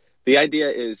 1, the idea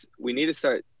is we need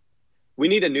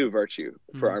a new virtue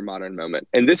for our modern moment.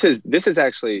 And this is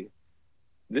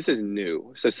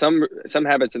new. So some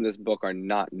habits in this book are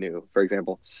not new. For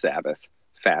example, Sabbath,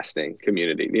 fasting,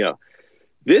 community.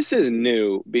 This is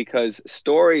new because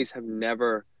stories have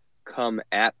never come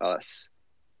at us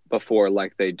before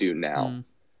like they do now. Mm,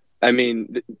 I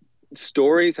mean,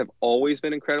 stories have always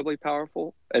been incredibly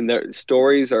powerful, and their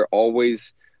stories are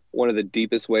always one of the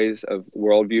deepest ways of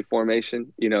worldview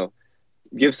formation.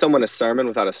 Give someone a sermon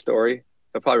without a story,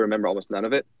 they'll probably remember almost none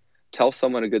of it. Tell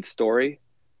someone a good story,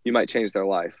 you might change their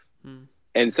life. mm,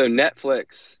 And so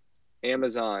Netflix,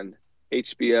 Amazon,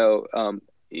 HBO,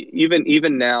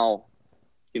 even now,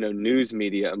 news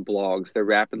media and blogs, they're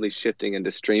rapidly shifting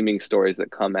into streaming stories that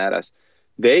come at us.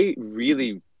 They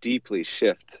really deeply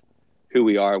shift who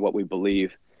we are, what we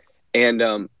believe. And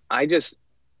I just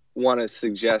want to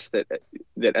suggest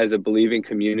that as a believing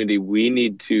community, we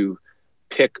need to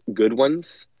pick good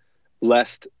ones,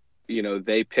 lest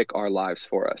they pick our lives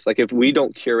for us. Like if we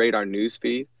don't curate our news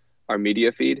feed, our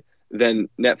media feed, then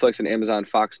Netflix and Amazon,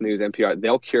 Fox News, NPR,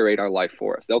 they'll curate our life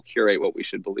for us. They'll curate what we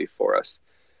should believe for us.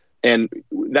 And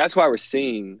that's why we're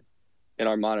seeing in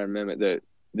our modern amendment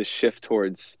the shift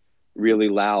towards really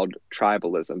loud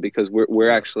tribalism, because we're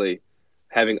yeah. actually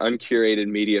having uncurated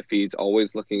media feeds,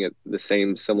 always looking at the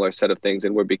same similar set of things,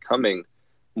 and we're becoming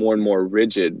more and more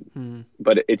rigid. Mm,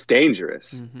 But it's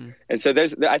dangerous. mm-hmm. And so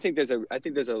I think there's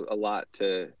a lot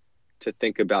to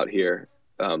think about here.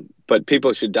 But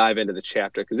people should dive into the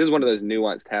chapter, because this is one of those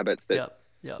nuanced habits that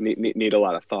Yep. Yep. need a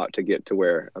lot of thought to get to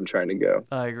where I'm trying to go.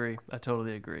 I agree. I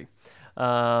totally agree.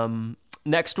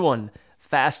 Next one,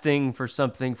 fasting for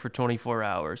something for 24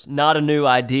 hours. Not a new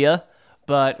idea,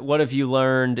 but what have you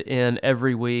learned in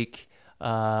every week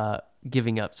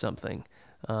giving up something?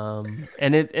 And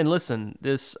listen,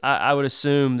 this I would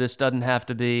assume this doesn't have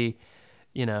to be,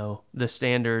 the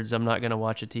standards. I'm not going to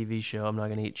watch a TV show. I'm not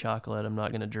going to eat chocolate. I'm not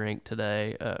going to drink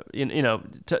today.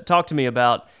 Talk to me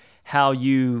about how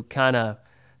you kind of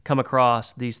come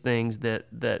across these things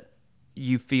that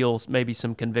you feel maybe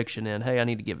some conviction in. Hey, I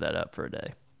need to give that up for a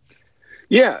day.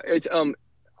 Yeah, it's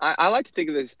I like to think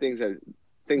of these things as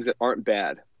things that aren't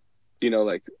bad,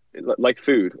 like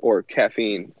food or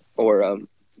caffeine or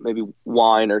maybe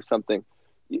wine or something.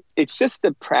 It's just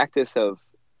the practice of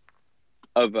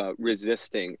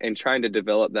resisting and trying to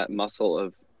develop that muscle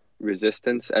of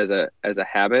resistance as a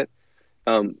habit.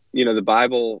 The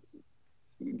Bible,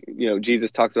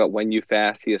 Jesus talks about when you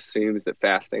fast, he assumes that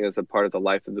fasting is a part of the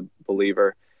life of the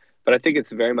believer. But I think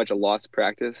it's very much a lost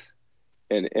practice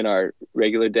in our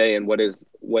regular day. And what is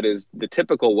the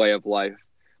typical way of life,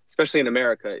 especially in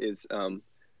America, is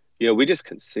we just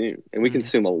consume, and we Mm,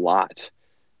 consume a lot.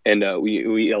 And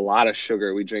we eat a lot of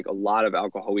sugar. We drink a lot of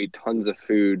alcohol. We eat tons of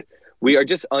food. We are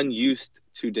just unused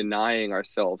to denying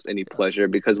ourselves any pleasure,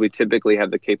 because we typically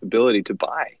have the capability to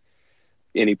buy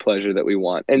any pleasure that we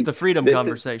want. it's And the freedom this is,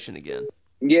 conversation again.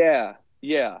 yeah,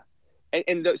 yeah.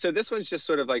 So this one's just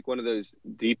sort of like one of those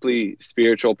deeply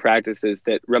spiritual practices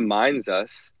that reminds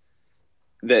us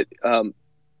that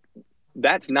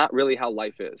that's not really how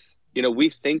life is. We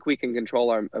think we can control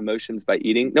our emotions by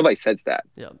eating. Nobody says that,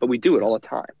 Yeah. but we do it Yeah. all the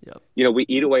time. Yeah. We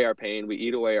eat away our pain, we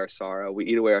eat away our sorrow, we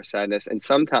eat away our sadness. And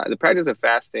sometimes the practice of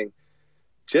fasting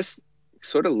just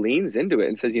sort of leans into it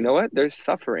and says, you know what, there's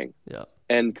suffering. Yeah.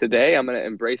 And today I'm going to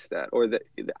embrace that. Or that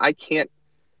I can't,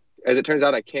 as it turns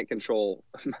out, I can't control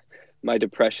my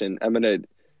depression. I'm going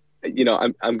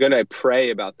to, I'm going to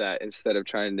pray about that instead of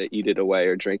trying to eat it away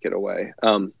or drink it away.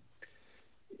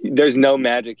 There's no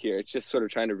magic here. It's just sort of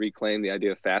trying to reclaim the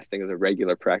idea of fasting as a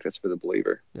regular practice for the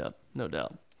believer. Yeah. No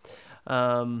doubt.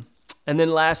 And then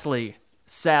lastly,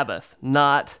 Sabbath,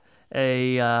 not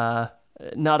a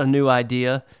new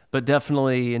idea, but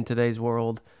definitely in today's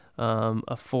world,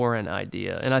 a foreign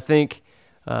idea. And I think,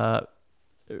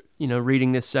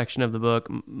 reading this section of the book,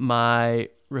 my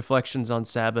reflections on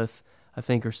Sabbath, I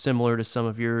think, are similar to some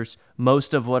of yours.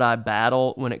 Most of what I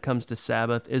battle when it comes to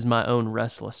Sabbath is my own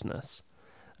restlessness.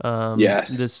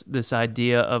 Yes, This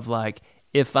idea of like,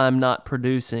 if I'm not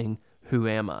producing, who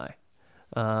am I?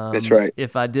 that's right.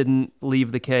 If I didn't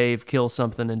leave the cave, kill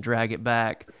something, and drag it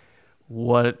back,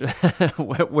 what?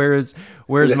 where's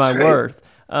That's my right. worth?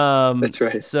 That's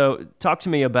right. So talk to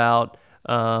me about,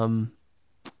 and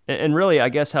really, I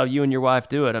guess how you and your wife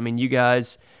do it. I mean, you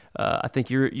guys, I think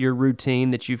your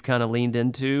routine that you've kind of leaned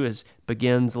into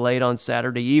begins late on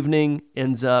Saturday evening,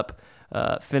 ends up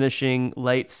finishing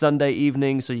late Sunday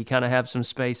evening, so you kind of have some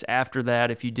space after that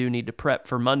if you do need to prep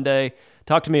for Monday.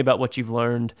 Talk to me about what you've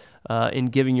learned in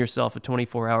giving yourself a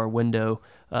 24-hour window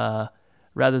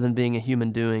rather than being a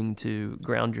human doing, to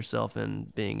ground yourself in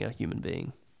being a human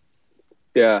being.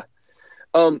 Yeah.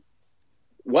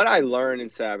 What I learn in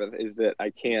Sabbath is that I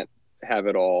can't have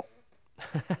it all.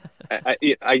 I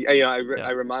Yeah,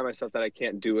 remind myself that I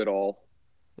can't do it all.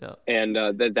 Yeah. And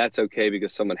that's okay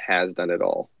because someone has done it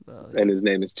all, Yeah. and his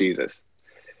name is Jesus.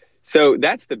 So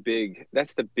that's the big,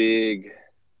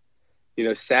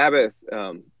 Sabbath,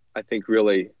 I think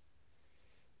really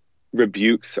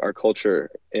rebukes our culture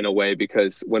in a way,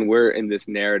 because when we're in this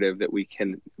narrative that we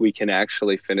can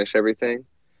actually finish everything,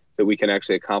 that we can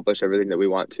actually accomplish everything that we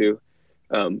want to,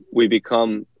 we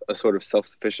become a sort of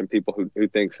self-sufficient people who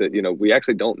thinks that, we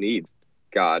actually don't need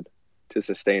God to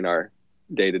sustain our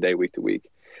day-to-day, week-to-week.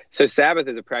 So Sabbath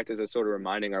is a practice of sort of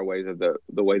reminding our ways of the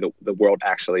way the world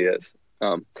actually is.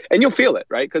 And you'll feel it,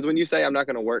 right? Because when you say, I'm not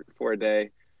going to work for a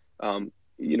day,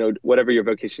 whatever your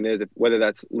vocation is, whether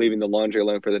that's leaving the laundry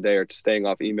alone for the day or staying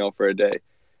off email for a day,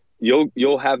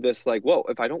 you'll have this like, whoa,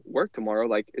 if I don't work tomorrow,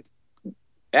 like it's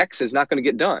X is not going to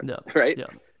get done, No. right? Yeah.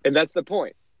 And that's the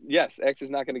point. Yes, X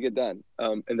is not going to get done,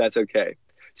 and that's okay.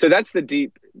 So that's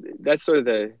that's sort of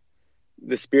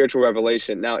the spiritual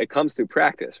revelation. Now it comes through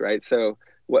practice, right? So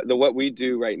what we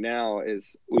do right now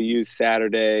is we use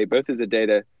Saturday both as a day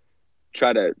to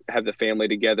try to have the family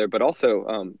together, but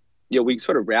also we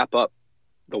sort of wrap up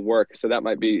the work. So that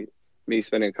might be me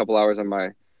spending a couple hours on my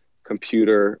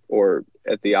computer or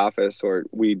at the office, or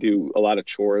we do a lot of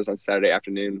chores on Saturday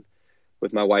afternoon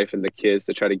with my wife and the kids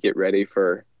to try to get ready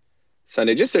for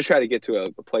Sunday, just to try to get to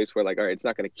a place where, like, all right, it's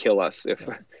not going to kill us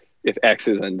if X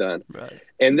is undone. Right.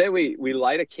 And then we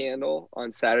light a candle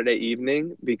on Saturday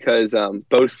evening because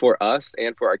both for us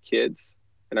and for our kids,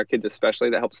 and our kids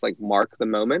especially, that helps like mark the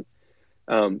moment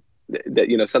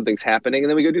that something's happening. And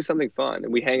then we go do something fun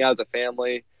and we hang out as a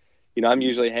family. I'm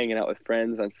usually hanging out with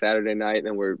friends on Saturday night, and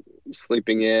then we're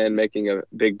sleeping in, making a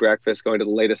big breakfast, going to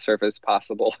the latest service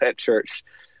possible at church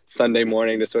Sunday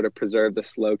morning to sort of preserve the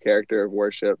slow character of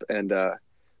worship. And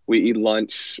we eat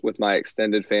lunch with my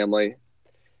extended family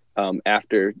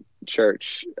after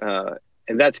church.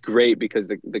 And that's great because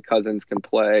the cousins can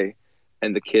play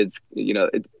and the kids,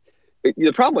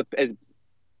 the problem is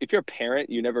if you're a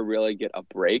parent, you never really get a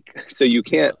break. So you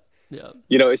can't,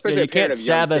 especially you can't of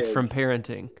Sabbath kids, from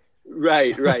parenting.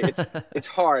 Right. It's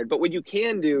hard. But what you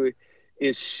can do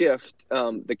is shift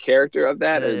the character of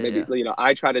that. And maybe,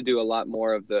 I try to do a lot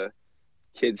more of the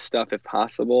kids stuff if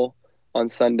possible on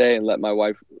Sunday and let my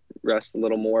wife rest a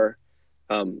little more.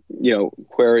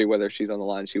 Query whether she's on the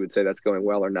line, she would say that's going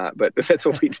well or not, but that's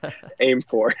what we aim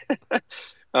for.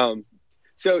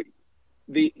 So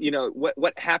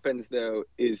what happens though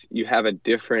is you have a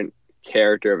different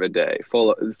character of a day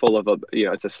full of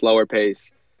it's a slower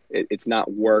pace. It's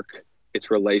not work,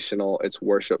 it's relational, it's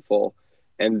worshipful.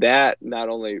 And that not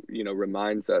only,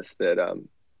 reminds us that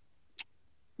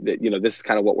this is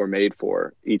kind of what we're made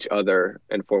for, each other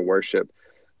and for worship,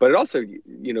 but it also,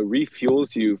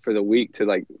 refuels you for the week to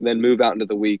like then move out into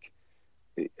the week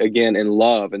again in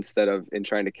love instead of in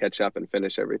trying to catch up and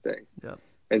finish everything. Yeah.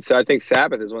 And so I think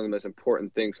Sabbath is one of the most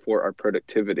important things for our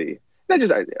productivity, not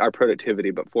just our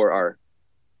productivity, but for our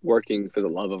working for the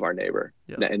love of our neighbor.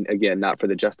 Yeah. And again, not for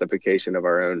the justification of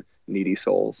our own needy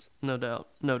souls. No doubt.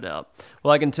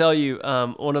 Well, I can tell you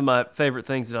one of my favorite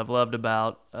things that I've loved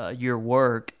about your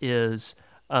work is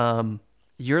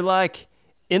you're like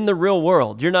in the real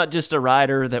world. You're not just a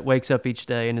writer that wakes up each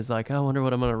day and is like, I wonder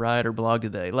what I'm going to write or blog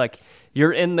today. Like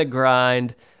you're in the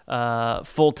grind,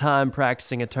 full-time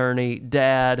practicing attorney,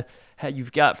 dad,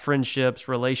 you've got friendships,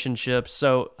 relationships.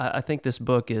 So I think this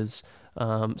book is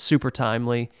super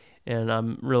timely, and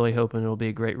I'm really hoping it'll be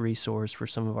a great resource for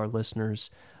some of our listeners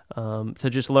to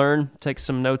just learn, take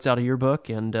some notes out of your book,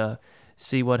 and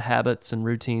see what habits and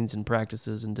routines and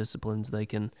practices and disciplines they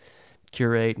can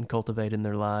curate and cultivate in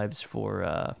their lives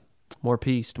for more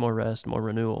peace, more rest, more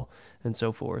renewal, and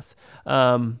so forth.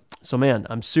 So man,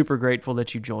 I'm super grateful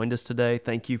that you joined us today.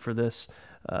 Thank you for this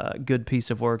good piece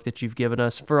of work that you've given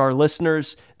us. For our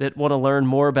listeners that want to learn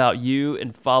more about you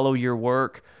and follow your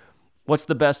work, what's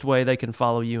the best way they can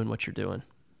follow you and what you're doing?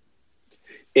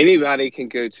 Anybody can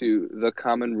go to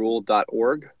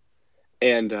thecommonrule.org,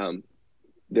 and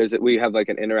we have like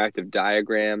an interactive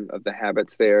diagram of the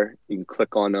habits there. You can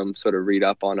click on them, sort of read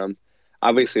up on them.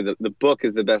 Obviously, the book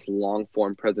is the best long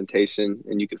form presentation,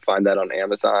 and you can find that on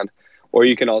Amazon, or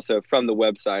you can also from the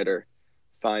website or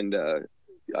find.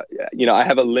 I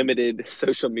have a limited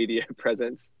social media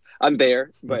presence. I'm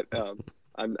there, but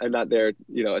I'm not there,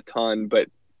 a ton. But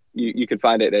you can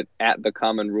find it at The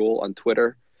Common Rule on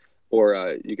Twitter,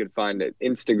 or you can find it.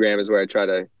 Instagram is where I try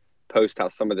to post how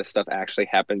some of this stuff actually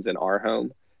happens in our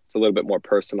home. It's a little bit more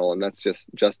personal, and that's just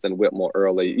Justin Whitmel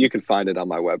Earley. You can find it on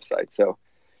my website. So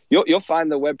you'll find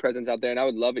the web presence out there, and I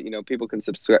would love it. People can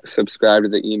subscribe to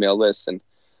the email list and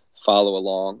follow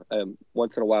along.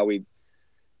 Once in a while, we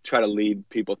try to lead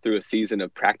people through a season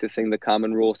of practicing the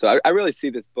common rule. So I really see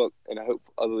this book, and I hope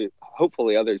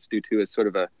hopefully others do too, as sort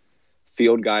of a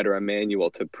field guide or a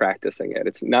manual to practicing it.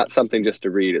 It's not something just to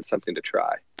read, it's something to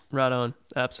try. Right on.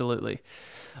 Absolutely.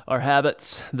 Our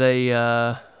habits, they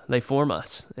form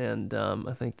us. And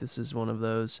I think this is one of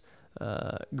those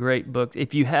great books.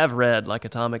 If you have read like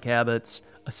Atomic Habits,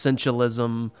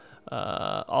 Essentialism,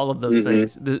 all of those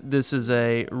things, this is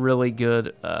a really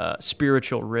good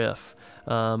spiritual riff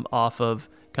off of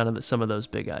kind of some of those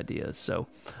big ideas. So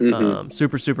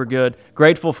super, super good.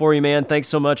 Grateful for you, man. Thanks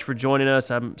so much for joining us.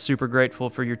 I'm super grateful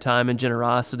for your time and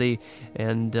generosity,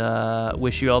 and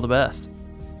wish you all the best.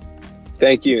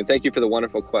 Thank you. And thank you for the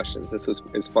wonderful questions. This was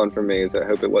as fun for me as I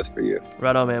hope it was for you.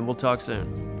 Right on, man. We'll talk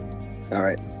soon. All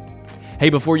right. Hey,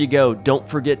 before you go, don't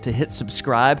forget to hit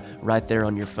subscribe right there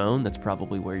on your phone. That's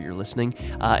probably where you're listening.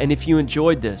 And if you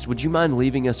enjoyed this, would you mind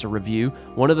leaving us a review?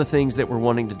 One of the things that we're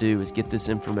wanting to do is get this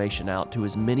information out to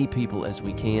as many people as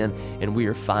we can. And we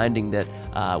are finding that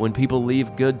when people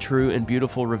leave good, true, and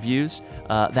beautiful reviews,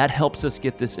 that helps us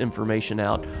get this information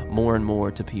out more and more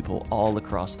to people all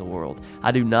across the world.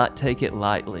 I do not take it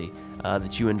lightly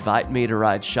that you invite me to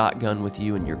ride shotgun with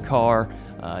you in your car.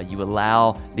 You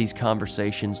allow these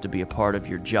conversations to be a part of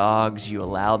your jogs. You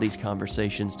allow these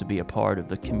conversations to be a part of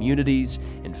the communities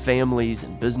and families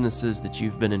and businesses that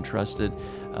you've been entrusted.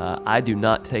 I do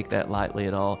not take that lightly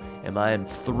at all, and I am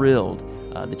thrilled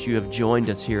that you have joined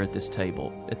us here at this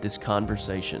table, at this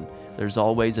conversation. There's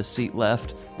always a seat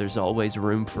left. There's always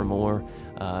room for more,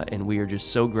 and we are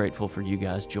just so grateful for you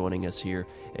guys joining us here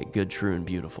at Good, True, and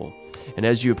Beautiful. And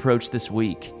as you approach this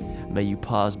week, may you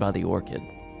pause by the orchid,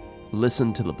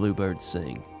 listen to the bluebirds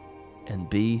sing, and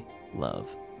be love.